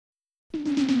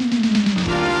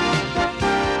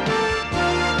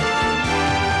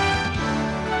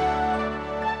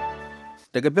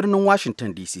Daga birnin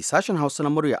Washington DC sashen Hausa na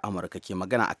murya Amurka ke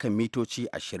magana akan mitoci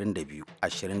 22,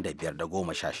 25 da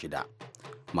 16.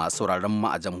 Masu sauraron mu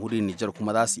a jamhuriyar Nijar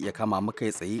kuma za su iya kama mu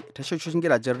kai tsaye tashoshin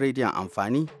gidajen rediyon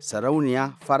amfani,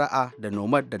 sarauniya, fara'a da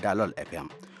nomad da dalol FM.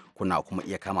 Kuna kuma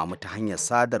iya kama mu ta hanyar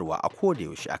sadarwa a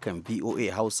kodayaushe akan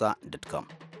voahausa.com.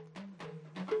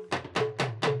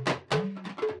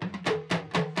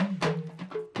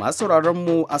 Masu sauraron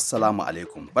mu Assalamu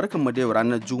alaikum. Barkanmu da yau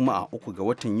ranar Juma'a 3 ga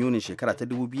watan Yuni shekara ta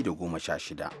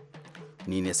 2016.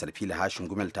 Ni ne Sarfila Hashin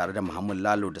Gumel tare da Muhammad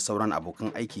Lalo da sauran abokan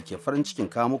aiki ke farin cikin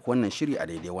kawo muku wannan shiri a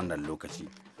daidai wannan lokaci.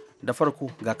 Da farko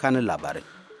ga kanin labarai.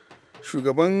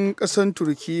 Shugaban ƙasar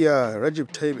Turkiyya Recep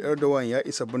Tayyip Erdogan ya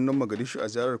isa birnin Mogadishu a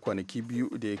ziyarar kwanaki biyu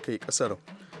da ya kai ƙasar.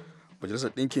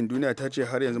 Majalisar Ɗinkin Duniya ta ce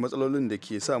har yanzu matsalolin da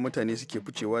ke sa mutane suke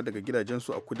ficewa daga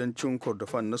gidajensu a kudancin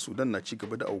Kordofan na Sudan na ci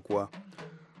gaba da aukuwa.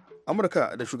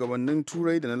 Amurka da shugabannin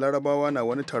Turai da na Larabawa na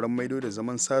wani taron maido da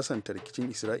zaman sasanta rikicin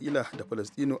Isra'ila da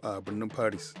Falastinu a birnin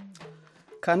Paris.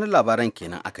 Kanin labaran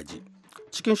kenan aka ji.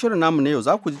 Cikin shirin namu na yau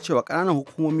za ku ji cewa ƙananan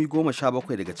hukumomi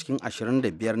 17 daga cikin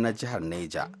 25 na jihar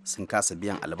Niger sun kasa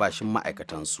biyan albashin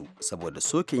ma'aikatansu saboda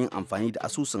soke yin amfani da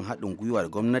asusun haɗin gwiwa da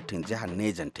gwamnatin jihar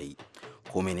Niger ta yi.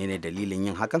 Ko menene dalilin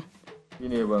yin hakan?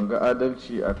 Shine ban ga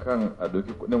adalci akan a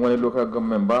doki kudin wani local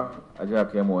government ba a jiha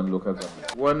kai ma wani local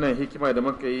government. Wannan hikima da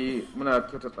muka yi muna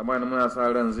kyauta tsammanin muna sa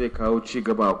ran zai kawo ci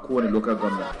gaba a kowane local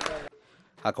government.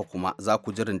 Haka kuma za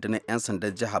ku ji rundunar 'yan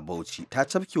sandan jihar Bauchi ta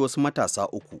cafke wasu matasa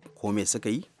 3 ko me suka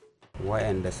yi?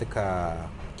 Wayanda suka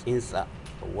kinsa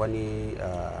wani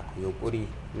yunkuri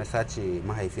na sace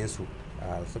mahaifinsu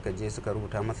suka je suka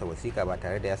rubuta masa wasiƙa ba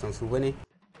tare da ya san su bane.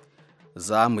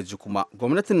 Za mu ji kuma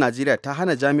gwamnatin Najeriya ta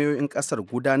hana jami'o'in kasar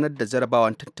gudanar da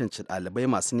jarabawan tantance ɗalibai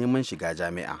masu neman shiga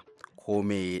jami'a. Ko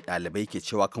me ɗalibai ke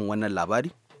cewa kan wannan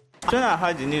labari? When I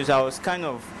heard the news, I was kind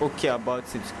of okay about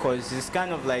it because it's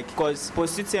kind of like, because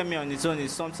post-UTME on its own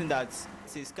is something that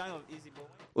is kind of easy.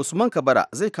 Usman Kabara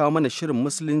zai kawo mana shirin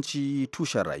musulunci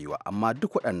tushen rayuwa, amma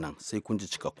duk waɗannan sai kun ji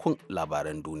cikakkun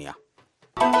labaran duniya.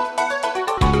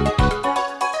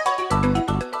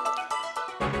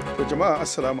 Jama'a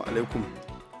Assalamu alaikum.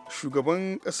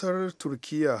 Shugaban kasar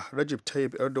Turkiyya Recep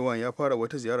Tayyip Erdogan ya fara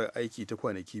wata ziyarar aiki ta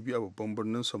kwanaki biyu a babban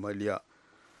birnin Somalia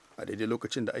a daidai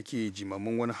lokacin da ake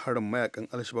jimamin wani harin mayakan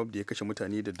Al-Shabaab da ya kashe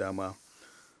mutane da dama.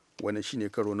 Wannan shine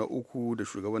karo na uku da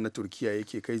shugaban na Turkiyya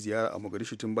yake kai ziyara a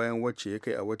Mogadishu tun bayan wacce ya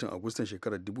kai a watan Agustan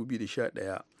shekarar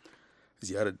 2011.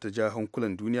 Ziyarar ta ja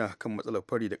hankulan duniya kan matsalar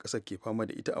fari da ƙasar ke fama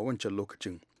da ita a wancan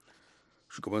lokacin.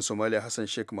 Shugaban Somalia Hassan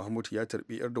Sheikh Mahmud ya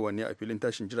tarbi Erdogan ne a filin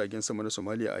tashin jiragen sama na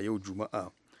Somalia a yau Juma'a.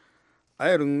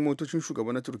 Ayarin motocin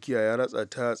shugaban na Turkiyya ya ratsa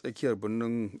ta tsakiyar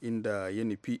birnin inda ya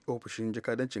nufi ofishin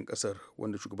jakadancin kasar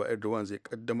wanda shugaban Erdogan zai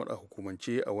kaddamar a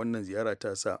hukumance a wannan ziyara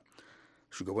ta sa.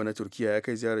 Shugaban na Turkiyya ya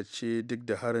kai ziyarar ce duk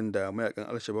da harin da mayakan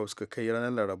Al-Shabaab suka kai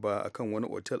ranar Laraba akan wani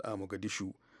otel a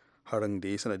Mogadishu. Harin da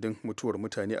ya sanadin mutuwar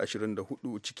mutane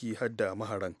 24 ciki har da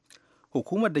maharan.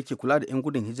 Hukumar da ke kula da 'yan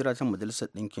gudun hijira ta Majalisar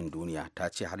Ɗinkin Duniya ta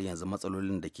ce har yanzu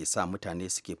matsalolin da ke sa mutane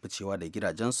suke ficewa da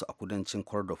gidajensu a kudancin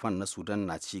Kordofan na Sudan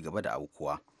na ci gaba da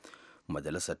aukuwa.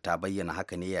 Majalisar ta bayyana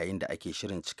haka ne yayin da ake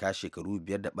shirin cika shekaru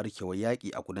 5 da barkewar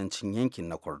yaƙi a kudancin yankin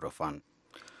na Kordofan.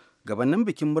 Gabanin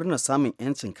bikin murnar samun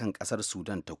 'yancin kan ƙasar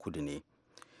Sudan ta kudu ne.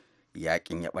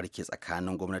 Yaƙin ya ɓarke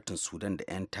tsakanin gwamnatin Sudan da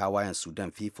 'yan tawayen Sudan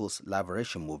People's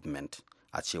Liberation Movement.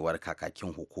 A cewar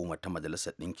kakakin hukumar ta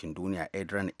Majalisar Ɗinkin Duniya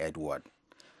Adrian Edward.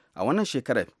 A wannan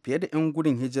shekarar fiye da 'yan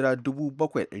gudun hijira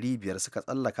 7,500 suka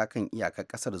tsallaka kan iyakar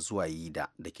ƙasar zuwa Yida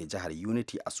da ke jihar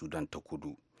Unity a Sudan ta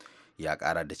kudu. Ya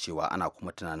ƙara da cewa ana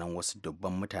kuma tunanin wasu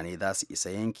dubban mutane za su isa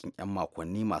yankin 'yan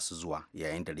makonni masu zuwa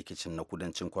yayin da rikicin na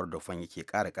kudancin Kordofan yake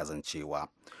ƙara ƙazancewa.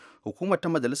 Hukumar ta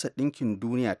Majalisar Ɗinkin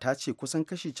Duniya ta ce kusan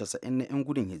kashi 90 na 'yan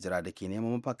gudun hijira da ke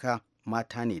neman mafaka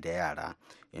mata ne da yara,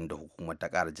 inda hukumar ta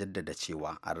ƙara jaddada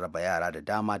cewa an raba yara da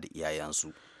dama da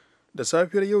iyayensu. Da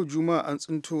safiyar yau Juma'a an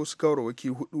tsinto wasu gawarwaki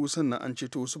 4 sannan an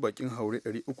ceto wasu bakin haure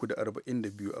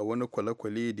 342 a wani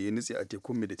kwale-kwale da ya nutse a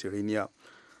tekun Mediterranean,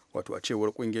 wato a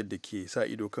cewar kungiyar da ke sa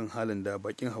ido kan halin da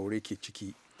bakin haure ke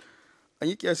ciki. An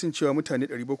yi kiyasin cewa mutane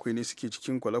 700 ne suke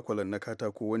cikin kwale-kwalen na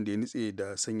katako wanda ya nutse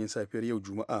da sanyin safiyar yau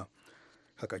Juma'a.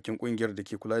 Hakakin kungiyar da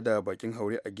ke kula da bakin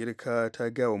haure a Girka ta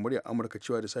gaya wa muryar Amurka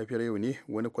cewa da safiyar yau ne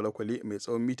wani kwale-kwale mai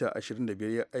tsawon mita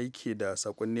 25 ya aike da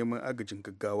sakon neman agajin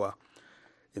gaggawa.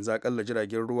 Yanzu akalla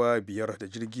jiragen ruwa 5 da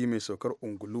jirgi mai saukar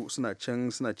ungulu suna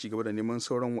ci gaba da neman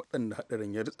sauran waɗanda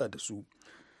haɗarin ya ritsa da su.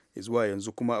 Zuwa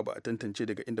yanzu kuma ba a tantance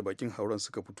daga inda bakin hauren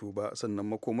suka fito ba, sannan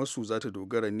makomarsu za ta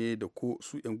dogara ne da ko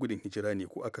su 'yan gudun hijira ne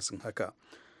ko akasin haka.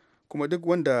 Kuma duk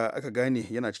wanda aka gane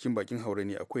yana cikin bakin haure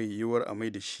ne akwai yiwuwar a mai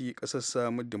da shi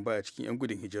ƙasarsa muddin baya cikin 'yan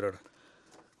gudun hijirar.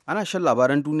 Ana shan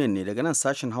labaran duniya ne daga nan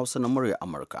sashen Hausa na murya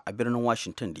Amurka a birnin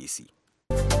Washington DC.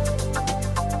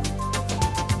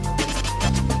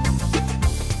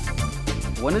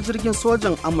 Wani jirgin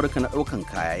sojan Amurka na ɗaukan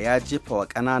kaya ya jefa wa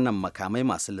ƙananan makamai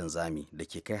masu linzami da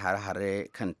ke kai hare-hare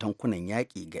kan tankunan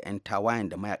yaƙi ga 'yan tawayen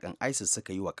da mayakan ISIS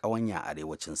suka yi wa ƙawanya a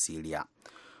arewacin Siriya.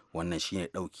 Wannan shine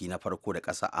ɗauki na farko da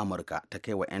ƙasar Amurka ta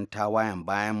kai wa 'yan tawayen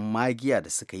bayan magiya da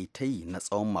suka yi ta yi na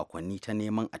tsawon makonni ta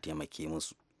neman a taimake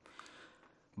musu.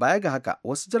 Baya ga haka,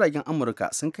 wasu jiragen Amurka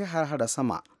sun kai har-hara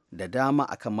sama da dama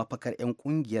akan mafakar 'yan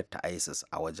ƙungiyar ta ISIS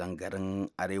a wajen garin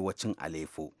arewacin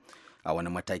Aleppo. A wani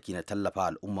mataki na tallafa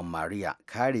al'umman Mariya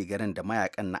kare garin da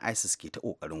mayakan na ISIS ke ta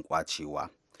ƙoƙarin kwacewa.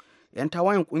 'Yan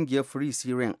tawayen ƙungiyar Free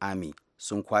Syrian Army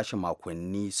sun kwashe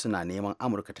makonni suna neman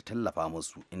Amurka ta tallafa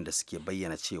musu, inda suke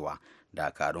bayyana cewa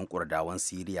dakarun kurdawan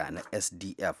Siriya na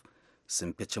SDF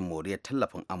sun fi cin moriyar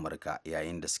tallafin Amurka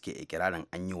yayin da suke ikirarin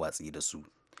an yi watsi da su.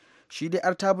 Shi dai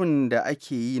artabin da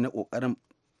ake yi na ƙoƙarin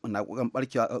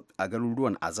barkewa a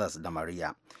garuruwan Azaz da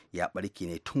Mariya ya barke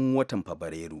ne tun watan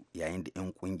Fabrairu, yayin da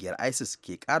 'yan kungiyar ISIS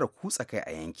ke ƙara kutsa kai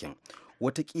a yankin,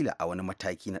 watakila a wani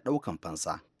mataki na ɗaukan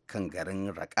fansa kan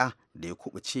garin Raqqa da ya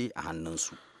kubuce a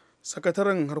hannunsu.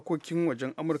 Sakataren harkokin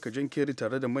wajen Amurka John Kerry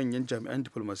tare da manyan jami'an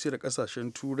diflomasiyyar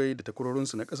kasashen Turai da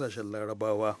takwarorinsu na kasashen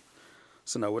Larabawa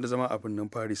suna wani zama a birnin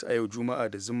Paris a yau Juma'a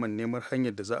da zimman neman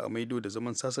hanyar da za a maido da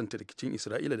zaman sasanta rikicin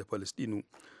Isra'ila da Falastinu.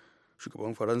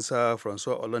 Shugaban Faransa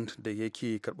François Hollande da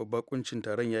yake karɓar bakuncin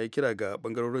taron ya yi kira ga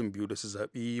bangarorin biyu da su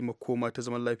zaɓi makoma ta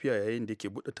zaman lafiya yayin da yake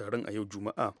buɗe taron a yau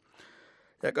Juma'a.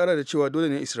 Ya ƙara da cewa dole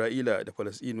ne Isra'ila da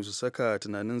Falasɗinu su saka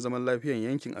tunanin zaman lafiyan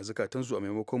yankin a zukatansu a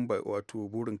maimakon wato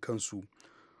burin kansu.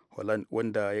 Hollande,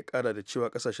 wanda ya ƙara da cewa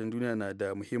ƙasashen duniya na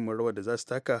da muhimmin rawar da za su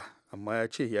taka, amma ya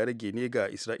ce ya rage ne ga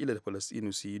Isra'ila da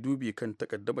Falasɗinu su yi dubi kan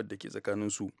takaddamar da ke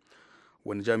tsakaninsu.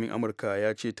 Wani jami'in Amurka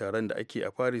ya ce taron da ake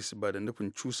a Paris ba da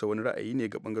nufin cusa wani ra'ayi ne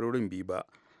ga bangarorin biyu ba.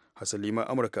 Hasali ma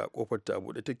Amurka kofar ta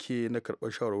buɗe take na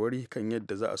karɓar shawarwari kan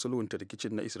yadda za a sulhunta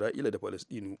rikicin na Isra'ila da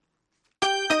Falasɗinu.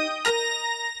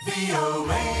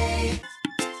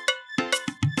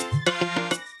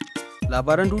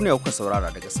 Labaran duniya kuka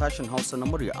saurara daga sashen Hausa na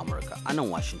murya Amurka a nan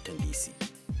Washington DC.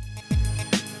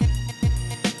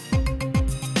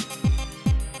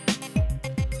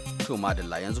 To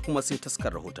madalla, yanzu kuma sai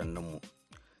taskar rahotanninmu.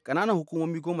 Ƙananan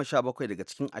hukumomi 17 daga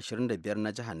cikin 25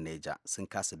 na jihar Neja sun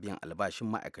kasa biyan albashin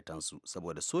ma'aikatansu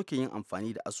saboda soke yin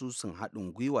amfani da asusun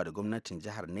haɗin gwiwa da gwamnatin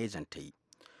jihar Nejan ta yi.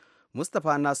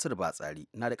 Mustapha Nasir Batsari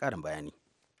na da ƙarin bayani.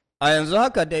 A yanzu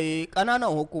haka dai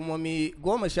ƙananan hukumomi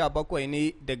 17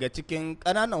 ne daga cikin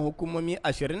ƙananan hukumomi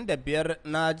 25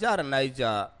 na jihar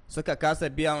Niger suka kasa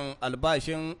biyan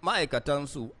albashin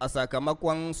ma'aikatansu a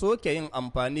sakamakon soke yin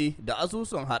amfani da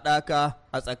asusun haɗaka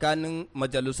a tsakanin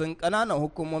majalisun ƙananan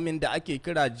hukumomin da ake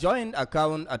kira joint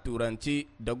account a turanci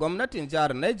da gwamnatin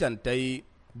jihar Niger ta yi.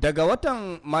 Daga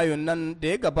watan Mayun nan da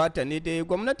ya gabata ne dai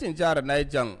gwamnatin jihar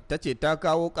Niger ta ce ta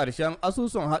kawo ƙarshen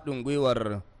asusun haɗin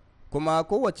gwiwar. Kuma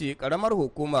kowace ƙaramar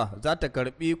hukuma za ta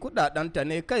karɓi kuɗaɗenta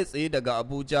ne kai tsaye daga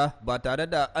Abuja ba tare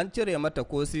da an cire mata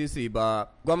ko sisi ba.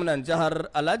 Gwamnan jihar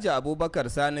Alhaji Abubakar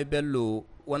Sani Bello,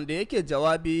 wanda yake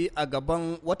jawabi a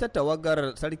gaban wata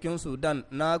tawagar sarkin Sudan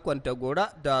na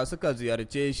Kwantagora da suka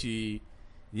ziyarce shi,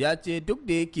 ya ce duk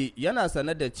da yake yana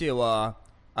sane da cewa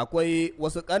akwai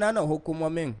wasu ƙananan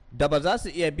hukumomin da ba za su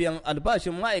iya biyan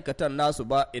albashin ma'aikatan nasu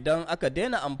ba idan aka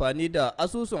daina amfani da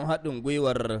asusun haɗin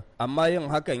gwiwar, amma yin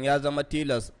hakan ya zama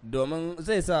tilas domin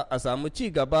zai sa a samu ci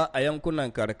gaba a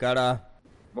yankunan karkara.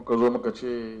 Muka zo muka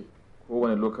ce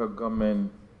kowane local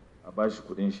government a bashi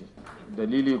kudin shi.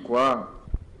 Dalili kuwa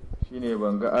shine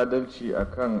ban ga adalci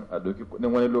akan a doki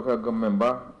kudin wani local government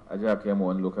ba a ji a kai ma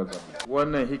wani local government.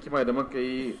 Wannan hikima da muka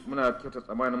yi muna kyauta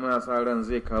tsammanin muna sa ran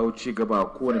zai kawo ci gaba a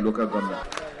kowane local government.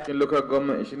 Cikin local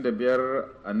government 25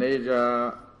 a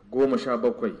Niger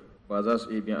 17 ba za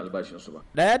su iya biyan albashinsu ba.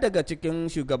 Daya daga cikin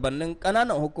shugabannin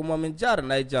ƙananan hukumomin jihar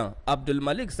Niger,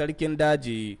 Abdulmalik Sarkin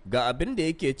Daji, ga abin da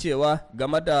yake cewa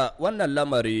game da wannan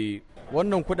lamari.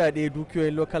 Wannan kudade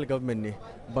dukiyoyin local government ne,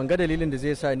 ban ga dalilin da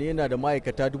zai sa ni yana da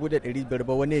ma'aikata 1,500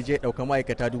 ba wani je dauka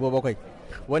ma'aikata 7,000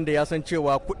 wanda ya san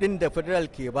cewa kudin da federal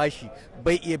ke bashi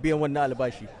bai iya biyan wannan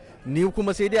albashi, ni kuma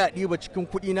sai dai a ɗiba cikin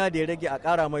kuɗi na da ya rage a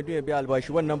ƙara mai don ya biya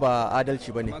albashi. Wannan ba adalci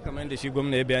ba ne. Kamar yadda shi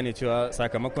gwamna ya bayani cewa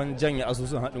sakamakon janye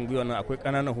asusun haɗin gwiwa nan akwai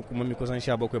ƙananan hukumomi kusan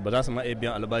 17 ba za su ma iya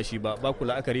biyan albashi ba ku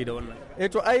la'akari da wannan.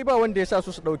 To ai ba wanda ya sa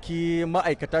su ɗauki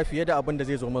ma'aikata fiye da abin da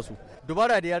zai zo masu,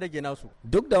 dubara da ya rage nasu.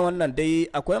 Duk da wannan dai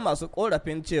akwai masu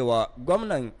korafin cewa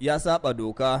gwamnan ya saba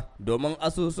doka, domin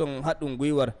asusun haɗin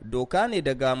gwiwar doka ne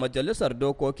daga majalisar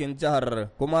dokokin jihar,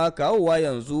 kuma kawowa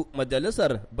yanzu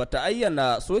majalisar bata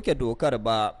ayyana soke soke dokar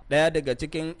ba. Ɗaya daga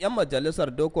cikin 'yan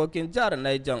majalisar dokokin jihar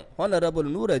Niger, Honorable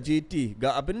Nura GT,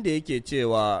 ga abin da yake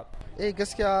cewa.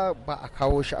 Gaskiya ba a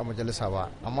kawo shi a majalisa ba,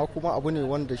 amma kuma abu ne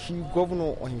wanda shi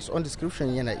governor on his own description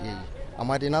yana iya yi.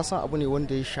 Amma dai na san abu ne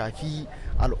wanda ya shafi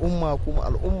al'umma, kuma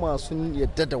al'umma sun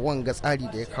yadda da wanga tsari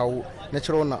da ya kawo na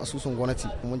cire wannan asusun gwamnati.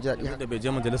 Mun ji daɗi. Da bai je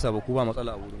majalisa ba, ku ba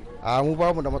matsala a wurin? Mu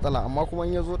ba mu da matsala, amma kuma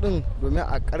in ya zo din domin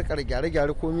a karkar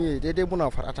gyare-gyare ko miye daidai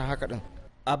muna farata haka din.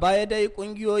 A baya dai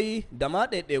kungiyoyi da ma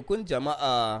ɗaiɗaikun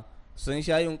jama'a sun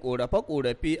sha yin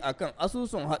ƙorafe-ƙorafe akan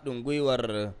asusun haɗin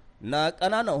gwiwar na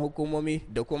ƙananan hukumomi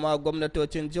da kuma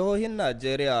gwamnatocin jihohin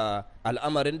Najeriya,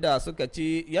 al'amarin da suka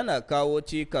ci yana kawo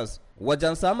cikas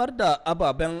wajen samar da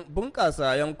ababen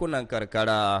bunƙasa yankunan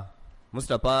karkara.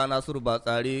 Mustapha Nasiru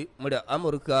Batsari, murya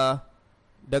Amurka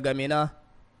daga Mina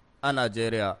a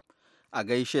Najeriya. A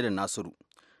gaishe da Nasiru.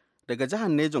 Daga jihar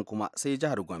Nejan kuma sai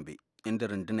jihar Gombe, inda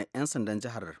rundunar 'yan sandan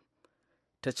jihar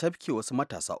ta cafke wasu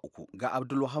matasa uku. Ga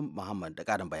Abdulwahab Muhammad da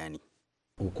ƙarin bayani.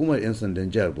 Hukumar 'yan sandan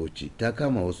jihar Bauchi ta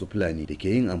kama wasu Fulani da ke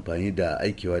yin amfani da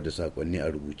aikewa da sakonni a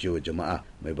rubuce wa jama'a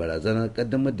mai barazanar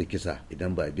kaddamar da kisa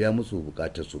idan ba a biya musu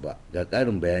bukatar su ba. Ga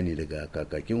ƙarin bayani daga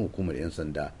kakakin hukumar 'yan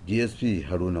sanda DSP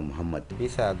Haruna Muhammad.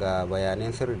 Bisa ga bayanan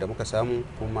sirri da muka samu,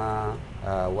 kuma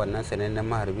wannan sanannen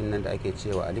maharbin nan da ake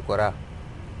cewa Ali Kwara,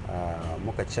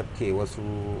 muka cafke wasu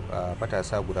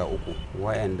matasa guda uku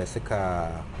wayanda suka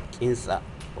kinsa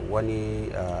wani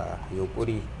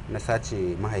yunkuri na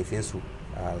sace mahaifinsu.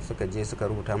 Suka je suka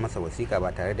rubuta masa wasiƙa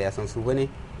ba tare da ya san su bane,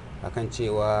 akan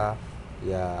cewa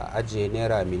ya ajiye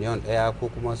naira miliyan 1 ko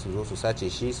kuma su zo su sace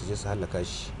shi su je su hallaka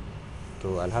shi.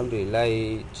 To alhamdulillah,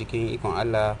 cikin ikon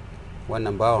Allah,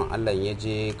 wannan bawan Allah ya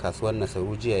je kasuwar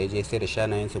Nasaru jiya, ya je sai da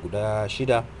shanayensa guda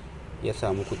 6, ya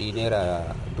samu kuɗi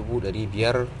naira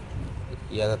 500,000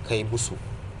 ya kai musu.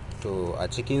 To a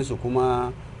cikinsu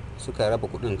kuma suka raba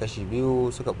kudin kashi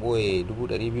biyu, suka boye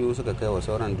 200,000, suka kai wa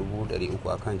sauran 300,000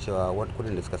 akan cewa wani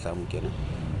kudin da suka samu kenan.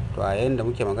 To a yayin da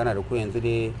muke magana da ku yanzu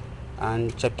dai an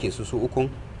cafke su ukun,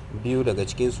 2 daga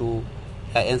cikinsu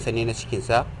 'ya'yansa ne na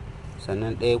cikinsa,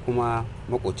 sannan ɗaya kuma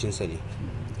makocinsa ne.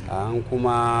 An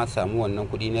kuma samu wannan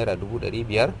kudi naira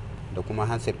 500,000 da kuma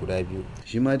handset guda 2.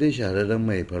 Shi ma dai shahararren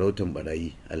mai farautan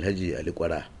barayi Alhaji Ali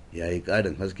Kwara ya yi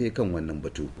ƙarin haske kan wannan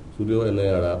batu. Su dai waɗannan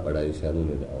yara barayi shanu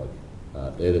ne da awaki.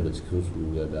 Ɗaya daga cikinsu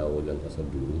ya dawo wajen ƙasar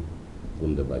Benin,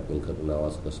 wanda bakin Katsinawa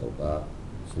suka sauka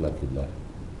suna kidnap.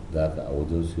 Da haka a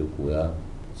wajen su ya koya,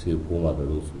 sai koma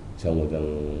garinsu can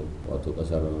wajen wato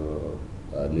ƙasar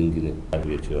Ningine. Ya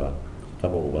fiye cewa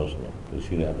taɓa ubansu ba, to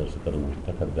shi ne aka suka rubuta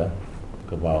takarda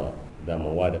ka ba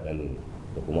damawa da ƙanin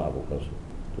da kuma abokansu.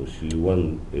 To shi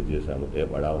wani ya je samu ɗaya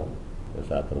ɓarawa, ya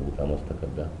sa aka rubuta masa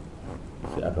takarda,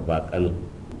 sai aka ba ƙanin,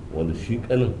 wanda shi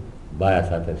ƙanin baya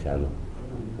satar shanu.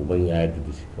 Uban ya yarda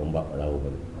da shi kan ba ɓarawo ba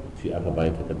ne, shi aka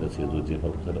bayi takardar sai zo jefa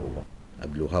kusa da uban.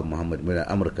 Abdulwahab Muhammad, murya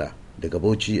Amurka daga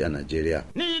Bauchi a Najeriya.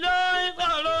 Ni dai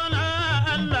tsoro na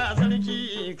Allah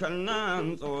sarki, kan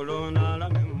nan tsoro na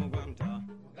rabin mugunta.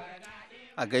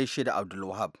 A gaishe da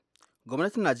Abdulwahab.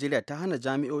 Gwamnatin Najeriya ta hana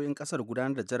jami'o'in kasar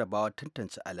gudanar da jarabawa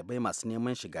tantance ɗalibai masu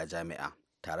neman shiga jami'a,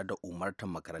 tare da umartar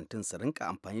makarantun su rinka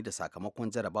amfani da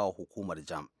sakamakon jarabawa hukumar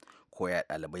JAMB. Koya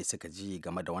ɗalibai suka ji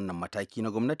game da wannan mataki na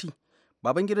gwamnati?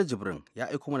 Babangida Jibrin ya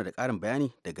aiko mana da ƙarin bayani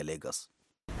daga Lagos.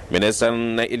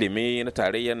 Ministan na ilimi na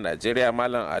tarayyar Najeriya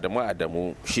Malam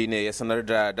Adamu shine ya sanar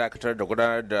da dakatar da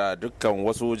gudanar da dukkan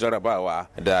wasu jarabawa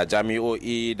da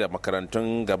jami'o'i da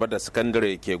makarantun gaba da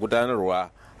sakandare ke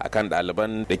gudanarwa akan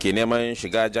ɗaliban da ke neman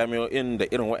shiga jami'o'in da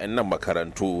irin waɗannan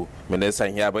makarantu.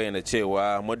 Ministan ya bayyana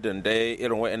cewa muddin dai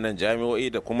irin waɗannan jami'o'i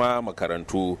da kuma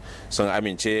makarantu sun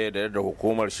amince da yadda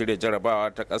hukumar shirya jarabawa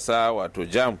ta ƙasa wato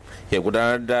JAMB ke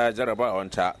gudanar da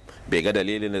jarabawanta, bai ga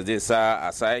dalilin da zai sa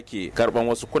a sake karban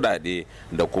wasu kudade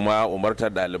da kuma umartar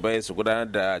ɗalibai su gudanar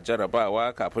da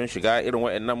jarabawa kafin shiga irin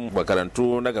waɗannan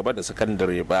makarantu na gaba da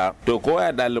sakandare ba. To koya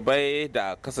ɗalibai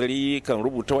da kasari kan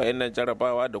rubuta waɗannan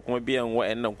jarabawa da kuma biyan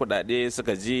waɗannan kudade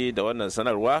suka ji da wannan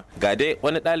sanarwa? Ga dai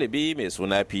wani ɗalibi mai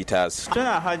suna Peters. When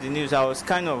I heard the news, I was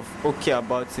kind of okay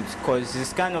about it because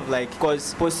it's kind of like,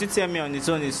 because post-UTME on its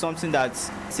own is something that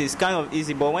is kind of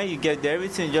easy, but when you get there,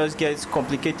 everything just gets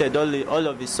complicated all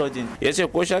of a sudden. Ya ce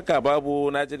ko shakka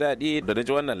babu, na ji daɗi da na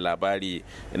ji wannan labari.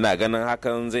 Ina ganin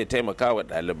hakan zai taimaka wa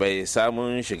ɗalibai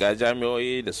samun shiga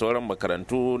jami'o'i da sauran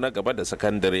makarantu na gaba da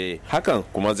sakandare. Hakan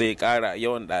kuma zai ƙara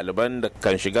yawan ɗaliban da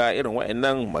kan shiga irin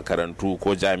waɗannan makarantu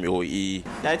ko jami'o'i.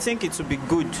 I think it would be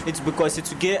good. It's because it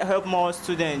will help more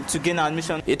students to gain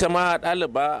admission. Ita ma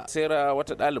ɗaliba Sera,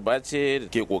 wata ɗaliba ce da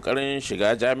ke ƙoƙarin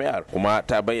shiga jami'ar, kuma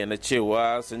ta bayyana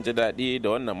cewa sun ji daɗi da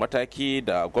wannan mataki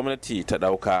da gwamnati ta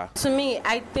ɗauka. To me,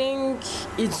 I think think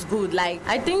it's good. Like,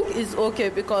 I think it's okay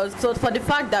because so for the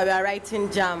fact that we are writing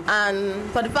JAM and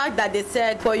for the fact that they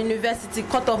said for university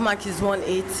cutoff mark is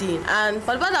 180 and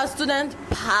for the fact that students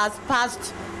has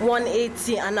passed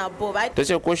 180 and above. Ta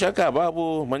ce ko shakka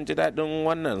babu mun ji daɗin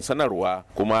wannan sanarwa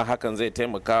kuma hakan zai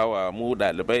taimaka wa mu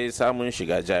ɗalibai samun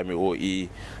shiga jami'o'i.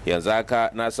 Yanzu haka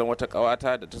na san wata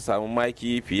ƙawata da ta samu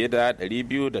maki fiye da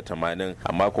 280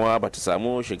 amma kuma bata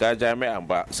samu shiga jami'an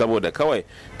ba saboda kawai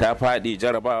ta faɗi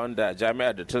jarabawan da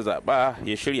jami'ar da ta zaɓa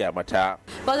ya shirya mata.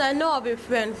 Because I know of a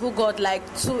friend who got like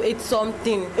 280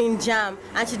 something in JAM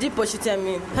and she did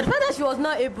poshitemi. For the fact that she was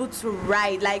not able to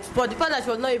write, like for the fact that she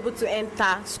was not able to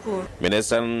enter school.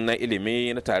 Ministan na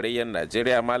ilimi na tarayyar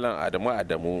Najeriya Malam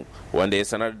Adamu wanda ya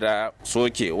sanar da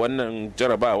soke wannan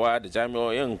jarabawa da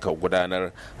jami'o'in ka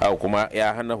gudanar, haka kuma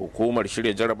ya hana hukumar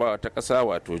shirya jarabawa ta ƙasa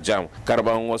wato JAM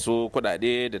karban wasu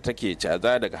kuɗaɗe da take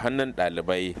caza daga hannun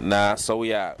ɗalibai na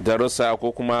sauya darussa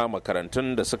ko kuma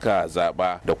makarantun da suka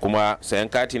zaɓa da kuma sayan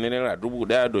kati na naira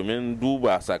 1000 domin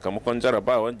duba sakamakon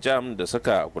jarabawan JAM da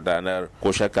suka gudanar.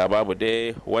 Ko shakka babu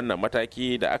dai wannan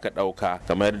mataki da aka ɗauka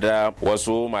kamar da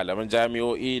wasu malaman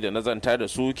jami'o'i da nazanta da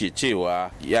su ke cewa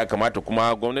ya kamata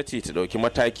kuma gwamnati ta ɗauki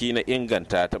mataki na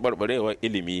inganta taɓarɓarewar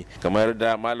ilimi kamar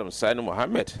da Malam Sani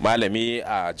Muhammad malami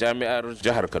a jami'ar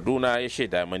jihar Kaduna ya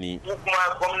shaida mani. Kuma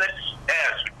gwamnati ɗaya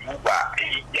su duba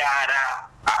yi gyara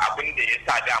a abin da ya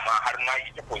sa dama har ma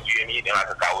ita kojiyami din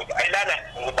aka kawo ta. Ai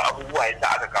lalata wasu abubuwa ya sa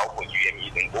aka kawo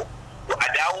kojiyami din ko? To a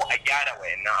dawo a gyara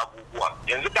wayannan abubuwa.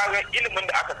 Yanzu kaga ilimin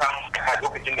da aka samu a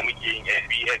lokacin da muke yin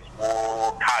SBS ko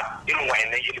CAS irin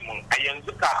wayannan ilimin a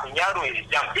yanzu kafin yaro ya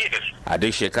jam bai da su. A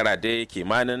duk shekara dai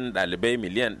kimanin ɗalibai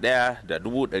miliyan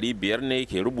 1.5 ne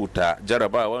ke rubuta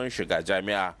jarabawan shiga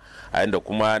jami'a a inda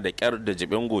kuma da kyar da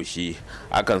jibin goshi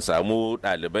akan samu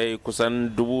ɗalibai kusan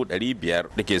 500,000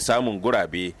 da ke samun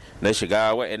gurabe na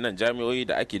shiga wayannan jami'o'i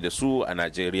da ake da su a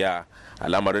Najeriya.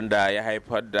 Al'amarin da ya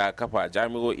haifar da kafa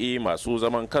jami'o'i masu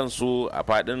zaman kansu a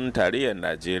fadin tarayyar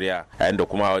Najeriya yayin da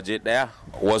kuma waje daya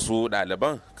wasu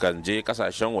ɗaliban kan je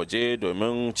kasashen waje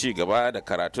domin ci gaba da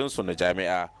karatunsu na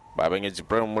jami'a. Baban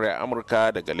Jibrin murya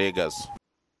Amurka daga Lagos.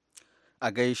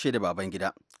 A gaishe da baban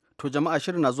gida. To jama'a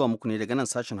shirin na zuwa muku ne daga nan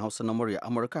sashen Hausa na murya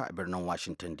Amurka a birnin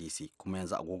Washington DC kuma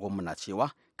yanzu agogonmu na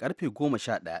cewa karfe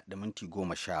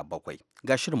 11:17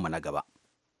 ga shirinmu na gaba.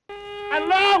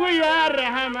 Allahu ya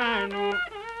rahamanu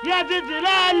ya ji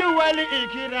jilali wal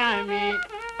ikirami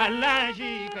Allah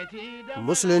shi ka ci da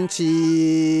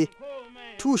Musulunci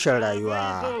tushen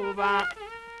rayuwa.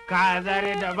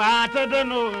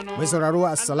 Mai sauraro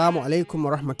assalamu alaikum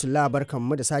rahmatullah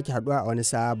barkanmu da sake haduwa a wani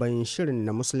sabon shirin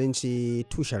na musulunci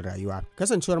tushen rayuwa.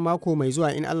 Kasancewar mako mai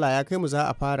zuwa in Allah ya kai mu za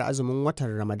a fara azumin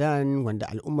watan Ramadan wanda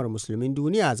al'ummar musulmin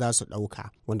duniya za su dauka,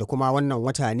 wanda kuma wannan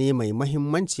wata ne mai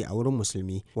mahimmanci a wurin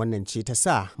musulmi. Wannan ce ta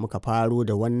sa muka faro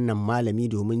da wannan malami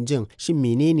domin jin shin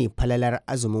menene falalar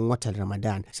azumin watan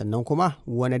Ramadan, sannan kuma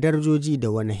wani darajoji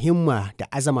da wani himma da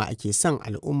azama ake son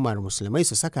al'ummar musulmai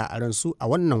su saka a ransu a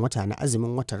wannan wata na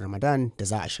azumin watan Ramadan da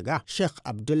za a shiga. Sheikh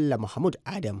Abdullah Mahmud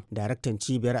Adam, daraktan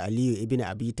cibiyar Aliyu Ibn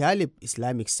Abi Talib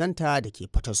Islamic Center da ke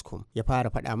Potoskum, ya fara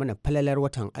faɗa mana falalar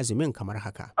watan azumin kamar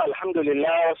haka.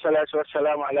 Alhamdulillah wa salatu wa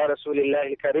salamu ala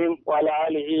rasulillahi karim wa ala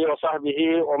alihi wa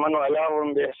sahbihi wa man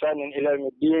walahum bi ihsanin ila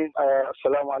yawmiddin.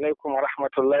 Assalamu alaikum wa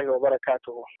rahmatullahi wa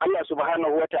barakatuh. Allah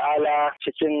subhanahu wa ta'ala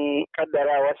cikin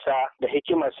kaddarawarsa da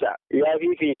hikimarsa ya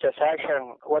fifita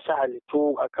sashen wasu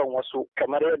halittu akan wasu,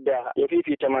 kamar yadda ya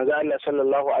fifita manzo Allah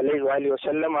sallallahu alaihi wa alihi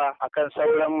wasallama akan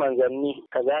sauran manzanni.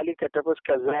 Kazalika ta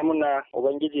fuskar zamuna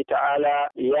ubangiji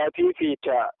ta'ala ya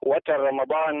fifita watan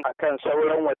Ramadan akan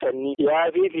sauran watanni,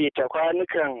 ya fifita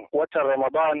kwanukan watan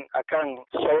Ramadan akan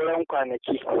sauran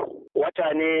kwanaki.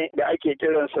 Wata ne da ake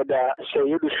kiransa da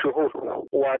sayyidu shuhur,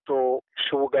 wato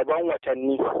shugaban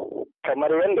watanni,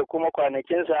 kamar yadda kuma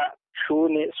kwanakinsa su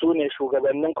ne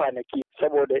shugabannin kwanaki,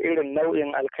 saboda irin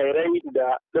nau'in alkhairai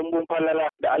da ɗimbin falala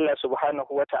da Allah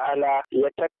subhanahu wa ta'ala ya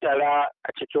tattara a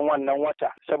cikin wannan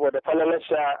wata. Saboda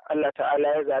falalarsa Allah ta'ala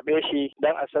ya zaɓe shi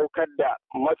don a saukar da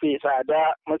mafi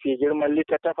tsada mafi girman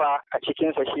littattafa a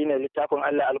cikinsa shine littafin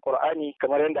Allah alkur'ani,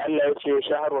 kamar yadda Allah ya ce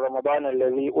shahru ramadan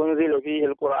allazi unzila fihi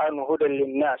alqur'anu hudan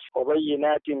linnas wa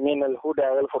bayyinatin min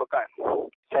alhuda wal furqan.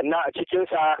 Sannan a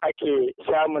cikinsa ake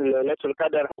samun lailatul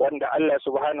qadar, wanda Allah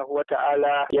subhanahu wa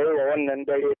ta'ala ya yi wa wannan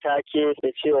dare take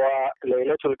da cewa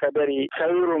lailatul qadari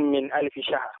khairun min alfi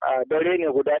shahr. Dare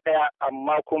ne guda ɗaya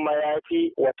amma kuma ya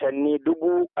fi watanni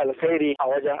 1000 alkhairi a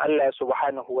wajen Allah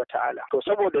subhanahu wa ta'ala. To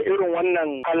saboda irin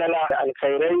wannan halala da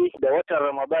alkhairai da watan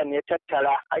Ramadan ya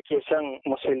tattara, ake son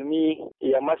musulmi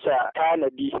ya masa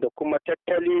tanadi da kuma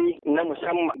tattali na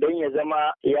musamman don ya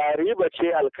zama ya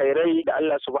ribace alkhairai da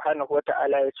Allah subhanahu wa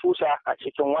ta'ala Allah ya cusa a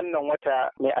cikin wannan wata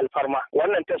mai alfarma.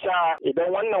 Wannan ta sa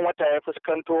idan wannan wata ya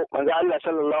fuskanto manzo Allah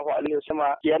sallallahu alaihi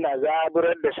wasallam yana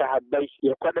zaburar da sahabbai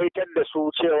ya kwadaitar da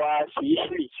su cewa su yi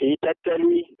shiri, su yi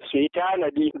tattali, su yi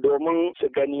tanadi domin su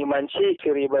ganimanci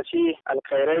su ribaci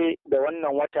alkhairai da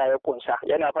wannan wata ya kunsa.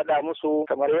 Yana faɗa musu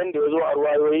kamar yadda ya zo a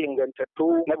ruwayoyi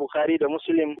ingantattu na Bukhari da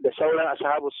Muslim da sauran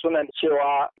ashabu sunan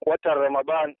cewa watan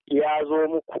Ramadan ya zo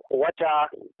muku, wata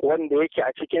wanda yake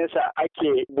a cikinsa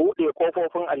ake buɗe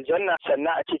kofofin aljanna,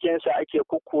 sannan a cikinsa ake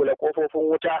kukkula kofofin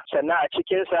wuta, sannan a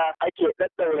cikinsa ake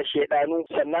ɗaɗɗaura shedanu,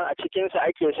 sannan a cikinsa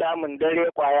ake samun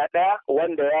dare kwaya ɗaya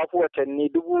wanda ya fi watanni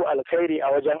 1000 alkhairi a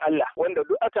wajen Allah, wanda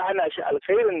duk aka hana shi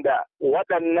alkhairin da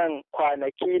waɗannan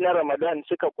kwanaki na Ramadan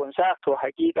suka kunsa to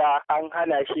hakika an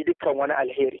hana shi dukkan wani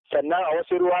alheri. Sannan a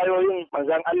wasu ruwayoyin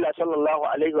manzon Allah sallallahu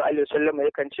alaihi wa sallam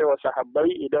yakan ce wa sahabbai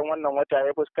idan wannan wata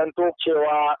ya fuskanto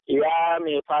cewa ya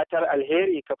mai fatar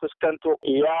alheri ka fuskanto,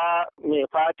 ya mai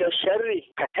fatar sharri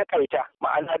ka takaita.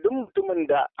 Ma'ana duk mutumin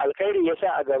da alkhairi ya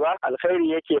sa a gaba alkhairi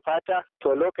yake fata to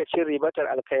lokacin ribatar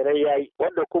alkhairai yayi,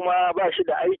 wanda kuma ba shi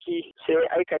da aiki sai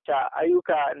aikata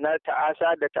ayyuka na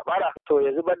ta'asa da tabara to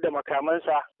ya zubar da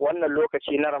makamansa. Wannan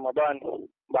lokaci na Ramadan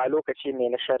ba lokaci ne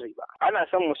na sharri ba. Ana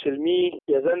son musulmi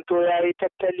ya zanto ya yi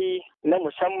tattali na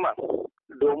musamman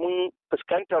domin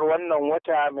fuskantar wannan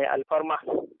wata mai alfarma.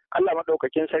 Allah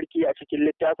maɗaukakin sarki a cikin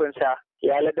littafinsa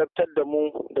ya ladabtar da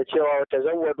mu da cewa wata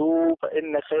zawwadu fa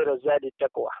inna khairaz zadi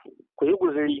taqwa. Ku yi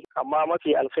guzuri, amma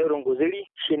mafi alkhairin guzuri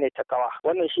shine takawa.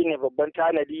 Wannan shine babban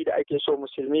tanadi da ake so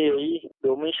musulmi ya yi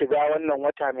domin shiga wannan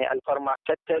wata mai alfarma.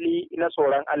 Tattali na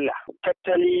tsoron Allah,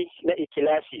 tattali na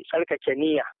ikilasi, tsarkake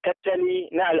niyya, tattali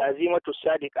na al'azimatu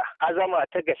sadiqa, azama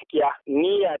ta gaskiya,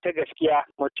 niyya ta gaskiya.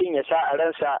 Mutum ya sa a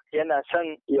ransa yana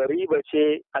son ya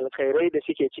ribace alkhairai da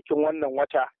suke cikin wannan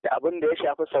wata, da abin da ya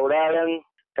shafi sauraron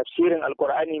tafsirin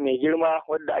alkur'ani mai girma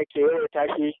wadda ake yawaita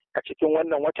shi a cikin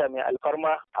wannan wata mai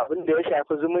alfarma, abin da ya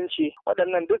shafi zumunci.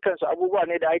 Waɗannan dukkansu abubuwa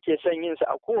ne da ake son yin su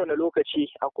a kowane lokaci,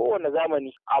 a kowane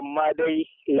zamani, amma dai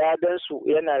ladansu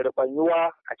yana rubanyuwa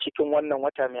a cikin wannan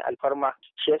wata mai alfarma.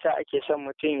 Shi yasa ake son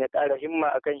mutum ya ƙara himma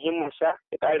akan himmarsa,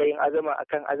 ya ƙara yin azama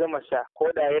akan azamarsa,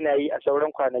 ko da yana yi a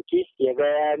sauran kwanaki ya ga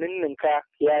ya ninninka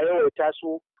ya yawaita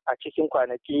su a cikin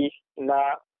kwanaki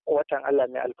na watan Allah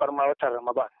mai alfarma, watan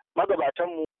Ramadan.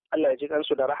 Magabatanmu Allah ya ji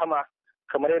kansu da rahama,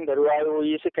 kamar yadda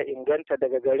riwayoyi suka inganta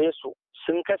daga gare su,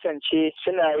 sun kasance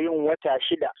suna yin wata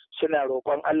 6 suna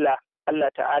roƙon Allah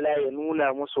ta'ala ya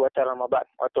nuna musu wata Ramadan.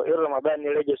 Wato in Ramadan ne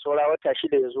rage saura wata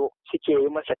 6 ya zo, suke yi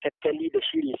masa tattali da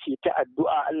shiri, su ta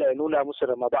addu'a Allah ya nuna musu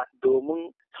Ramadan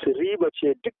domin su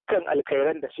ribace dukkan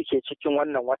alkhairan da suke cikin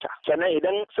wannan wata. Sannan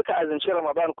idan suka azumci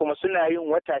Ramadan kuma suna yin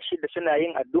wata 6 suna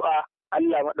yin addu'a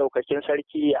Allah maɗaukakin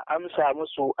sarki ya amsa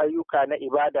musu ayyuka na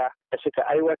ibada da suka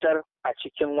aiwatar a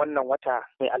cikin wannan wata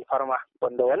mai alfarma,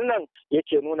 wanda wannan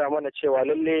yake nuna mana cewa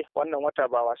lalle wannan wata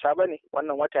ba wasa bane,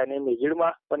 wannan wata ne mai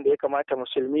girma wanda ya kamata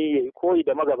musulmi ya yi koyi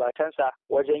da magabatansa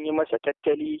wajen yi masa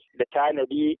tattali da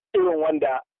tanadi irin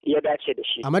wanda ya dace da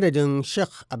shi. A madadin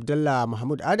Sheikh Abdullah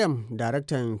Mahmud Adam,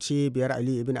 daraktan cibiyar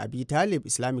Ali ibn Abi Talib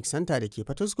Islamic Center da ke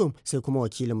Fatuskum, sai kuma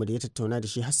wakilinmu da ya tattauna da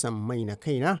shi Hassan Mai na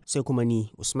kaina, sai kuma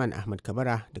ni Usman Ahmad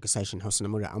Kabara daga sashen Hausa na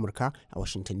murya Amurka a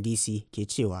Washington DC ke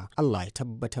cewa Allah ya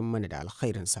tabbatar mana da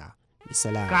alkhairinsa.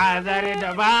 Bisalam. Kazar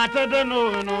da ba ta da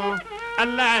nono,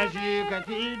 Allah shi ka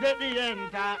fi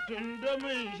daɗiyanta tun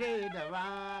domin shaida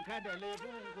ba ka da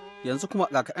laifin. Yanzu kuma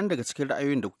ga kaɗan daga cikin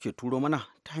ra'ayoyin da kuke turo mana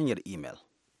ta hanyar email.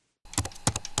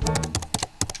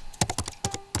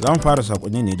 Za mu fara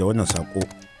sakonni ne da wannan sako.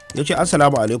 Ya ce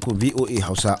Assalamu alaikum VOA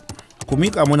Hausa. Ku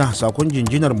miƙa muna sakon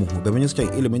jinjinar mu ga ministan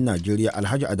ilimin Najeriya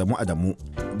Alhaji Adamu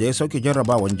da ya sauke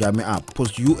jarrabawan jami'a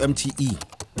post UMTE.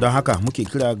 Don haka muke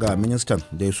kira ga ministan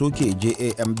da ya soke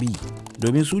JAMB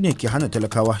domin su ne ke hana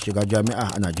talakawa shiga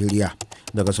jami'a a Najeriya.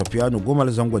 Daga Safiyanu Gomal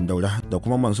zangon daura da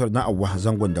kuma Mansur na Awwa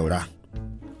zangon daura.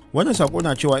 Wannan sako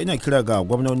na cewa ina kira ga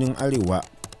gwamnonin Arewa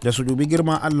da su dubi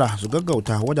girman Allah su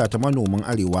gaggauta wadata manoman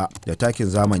Arewa da takin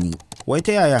zamani. Wai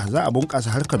ta yaya za a bunƙasa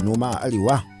harkar noma a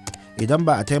Arewa idan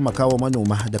ba a taimaka wa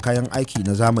manoma da kayan aiki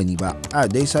na zamani ba? A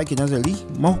dai sake nazari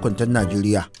mahukuntan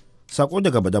Najeriya. Sako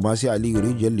daga Badamasi Aliyu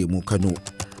Rijiyar Lemu Kano.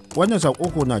 Wannan sako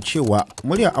ko na cewa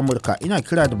muryar Amurka ina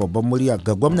kira da babban murya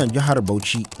ga gwamnan jihar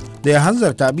Bauchi da ya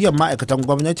hanzarta biyan ma'aikatan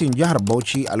gwamnatin jihar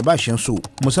Bauchi albashinsu,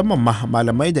 musamman ma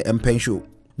malamai da 'yan fensho.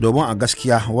 Domin a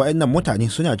gaskiya wa'annan mutane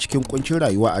suna cikin kuncin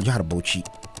rayuwa a jihar Bauchi.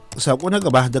 Sako na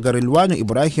gaba daga Rilwanu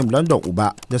Ibrahim London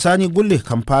Uba da Sani Gulle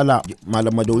Kampala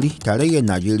Malam Madori tarayyar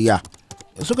Najeriya.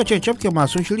 Suka ce cafke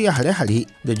masu shirya hare-hare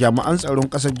da jami'an tsaron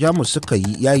ƙasar Jamus suka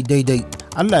yi yayi daidai.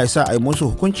 Allah ya sa a yi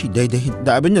musu hukunci daidai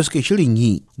da abin da suke shirin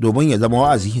yi domin ya zama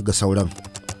wa'azi ga sauran.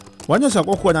 Wannan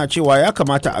sako kuwa na cewa ya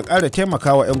kamata a ƙara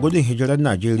taimakawa 'yan gudun hijirar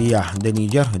Najeriya da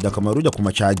Nijar da Kamaru da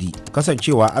kuma Chadi,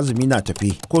 kasancewa azumi na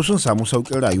tafi ko sun samu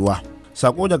sauƙin rayuwa.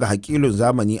 Sako daga Hakilun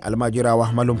Zamani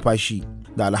Almajirawa Malumfashi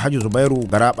da Alhaji Zubairu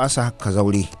Garaɓasa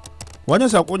Kazaure. Wannan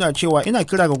sako na cewa ina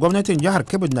kira ga gwamnatin jihar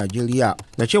Kebbi Najeriya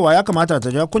da cewa ya kamata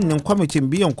ta ja kunnen kwamitin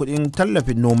biyan kuɗin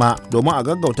tallafin noma domin a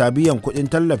gaggauta biyan kuɗin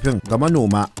tallafin ga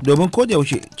manoma, domin ko da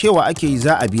yaushe cewa ake yi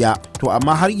za a biya to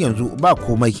amma har yanzu ba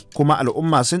komai, kuma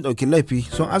al'umma sun ɗauki laifi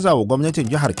sun azawa gwamnatin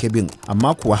jihar Kebbi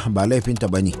amma kuwa ba laifinta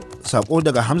bane. Sako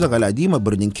daga Hamza Galadima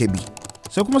birnin Kebbi.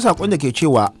 Sai kuma sakon da ke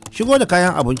cewa shigo da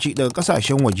kayan abinci daga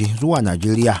kasashen waje zuwa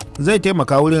Najeriya zai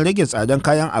taimaka wurin rage tsadan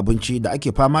kayan abinci da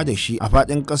ake fama da shi a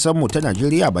faɗin ƙasarmu ta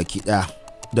Najeriya baki ɗaya.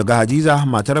 Daga Hadiza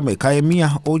matar mai kayan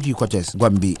miya Oji Kwates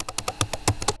Gombe.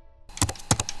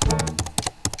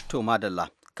 To madalla,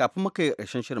 kafin muka yi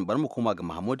ƙarshen shirin bar mu koma ga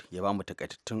Mahmud ya ba mu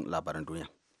takaitattun labaran duniya.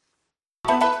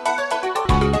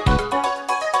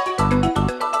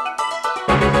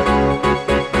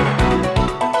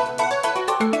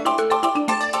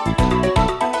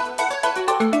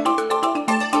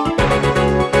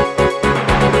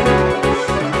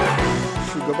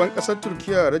 Shugaban ƙasar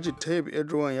Turkiyya Recep Tayyip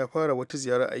Erdogan ya fara wata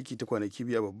ziyarar aiki ta kwanaki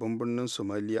biyu a babban birnin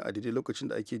Somalia a daidai lokacin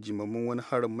da ake jimamin wani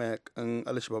harin mayakan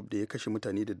Al-Shabaab da ya kashe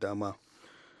mutane da dama.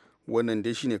 Wannan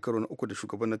dai shine karo na uku da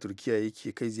shugaban na Turkiyya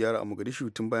yake kai ziyara a Mogadishu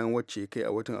tun bayan wacce ya kai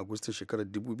a watan Agustan shekarar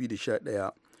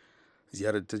 2011.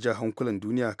 Ziyarar ta ja hankulan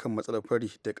duniya kan matsalar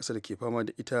fari da ƙasar ke fama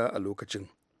da ita a lokacin.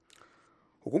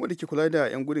 Hukumar da ke kula da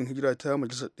 'yan gudun hijira ta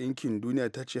Majalisar Ɗinkin Duniya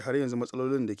ta ce har yanzu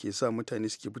matsalolin da ke sa mutane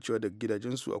suke ficewa daga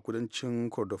gidajensu a kudancin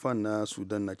Kordofan na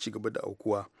Sudan na ci gaba da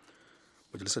aukuwa.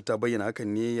 Majalisar ta bayyana hakan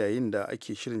ne yayin da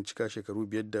ake shirin cika shekaru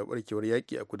 5 da barkewar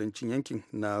yaƙi a kudancin yankin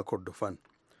na Kordofan.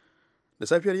 Da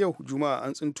safiyar yau Juma'a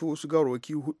an tsinto wasu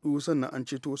gawarwaki 4 sannan an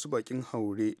ceto wasu bakin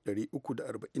haure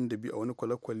 342 a wani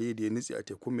kwale-kwale da ya nutse a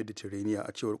tekun Mediterranean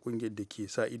a cewar kungiyar da ke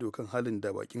sa ido kan halin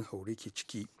da bakin haure ke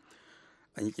ciki.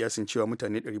 An yi kiyasin cewa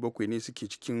mutane 700 ne suke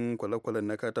cikin kwale-kwalen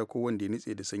na katako wanda ya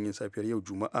nutse da sanyin safiyar yau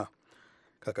Juma'a.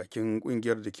 Kakakin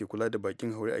kungiyar da ke kula da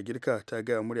bakin haure a girka ta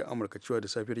gaya murya Amurka cewa da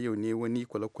safiyar yau ne wani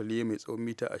kwale-kwale mai tsawon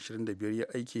mita 25 ya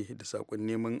aike da sakon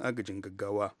neman agajin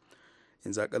gaggawa.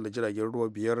 Yanzu akalla jiragen ruwa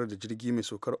 5 da jirgi mai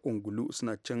saukar ungulu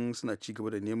suna ci gaba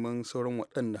da neman sauran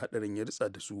waɗanda haɗarin ya ritsa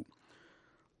da su.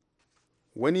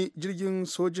 Wani jirgin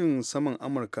sojin saman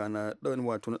Amurka na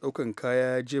ɗaukan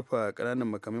kaya ya jefa ƙananan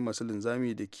makamai masu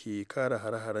linzami da ke kara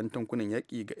hare-haren tankunan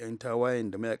yaƙi ga 'yan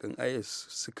tawayen da mayakan IS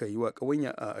suka yi wa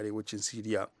ƙawanya a arewacin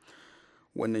Siriya.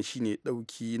 Wannan shine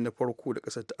ɗauki na farko da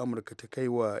ƙasar ta Amurka ta kai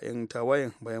wa 'yan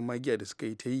tawayen bayan magiya da suka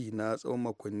yi ta yi na tsawon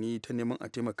makonni ta neman a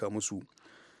taimaka musu.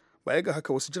 Baya ga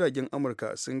haka wasu jiragen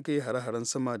Amurka sun kai hare-haren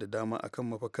sama da dama akan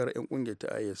mafakar 'yan ƙungiyar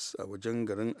ta IS a wajen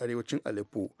garin arewacin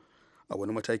Aleppo. A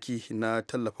wani mataki na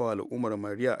tallafawa al'ummar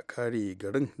Mariya kare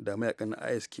garin da mayakan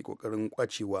IS ke kokarin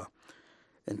kwacewa.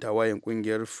 'Yan tawayen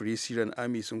kungiyar Free Syrian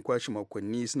Army sun kwashe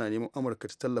makonni suna neman Amurka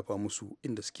ta tallafa musu,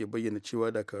 inda suke bayyana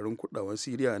cewa dakarun kudawan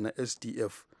Syria na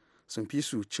SDF sun fi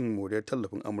su cin moriyar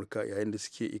tallafin Amurka yayin da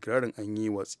suke ikirarin an yi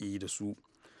watsi da su.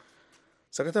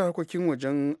 Sakataren harkokin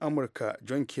wajen Amurka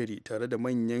John Kerry tare da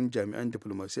manyan jami'an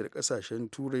diplomasiyar kasashen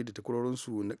turai da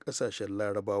takwarorinsu na kasashen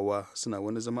larabawa suna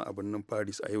wani zama a birnin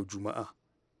Paris a yau Juma'a.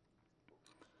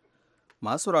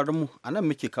 Masu mu a nan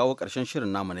muke kawo ƙarshen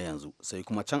shirin namu na yanzu, sai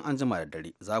kuma can an jima da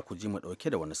dare za ku ji mu ɗauke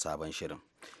da wani sabon shirin.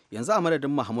 Yanzu a madadin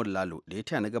Mahmud Lalo da ya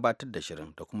taya na gabatar da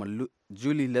shirin da kuma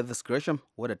Julie Leathers Gresham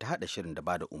wadda ta haɗa shirin da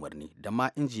bada umarni da ma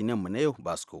injiniyan mu na yau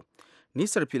Basco.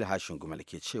 Nisar fil hashin gumal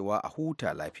ke cewa a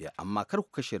huta lafiya amma kar ku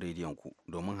kashe rediyon ku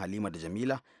domin Halima da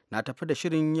Jamila na tafi da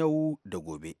shirin yau da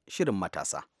gobe, shirin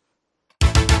matasa.